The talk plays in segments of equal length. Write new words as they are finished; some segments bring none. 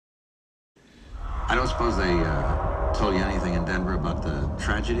I don't suppose they told you anything in Denver about the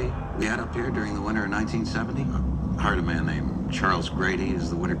tragedy we had up here during the winter of 1970? I hired a man named Charles Grady as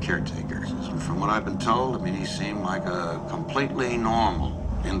the winter caretaker. From what I've been told, I mean, he seemed like a completely normal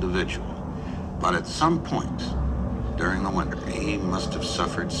individual. But at some point during the winter, he must have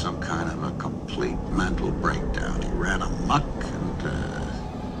suffered some kind of a complete mental breakdown. He ran amok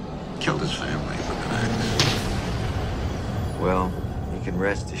and killed his family with an axe. Well, you can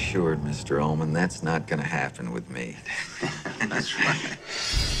rest assured, Mr. Ullman, that's not going to happen with me. That's right.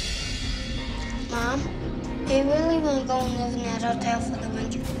 Mom, do you really want to go and live in that hotel for the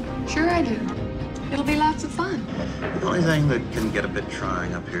winter? Sure I do. It'll be lots of fun. The only thing that can get a bit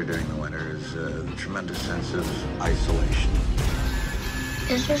trying up here during the winter is the tremendous sense of isolation.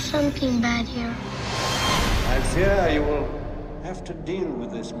 Is there something bad here? I fear you will have to deal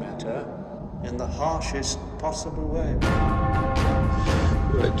with this matter in the harshest possible way.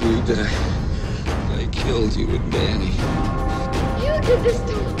 I agreed that I killed you with Danny. You did this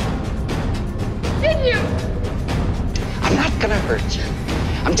to him, didn't you? I'm not gonna hurt you.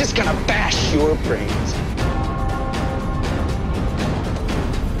 I'm just gonna bash your brains.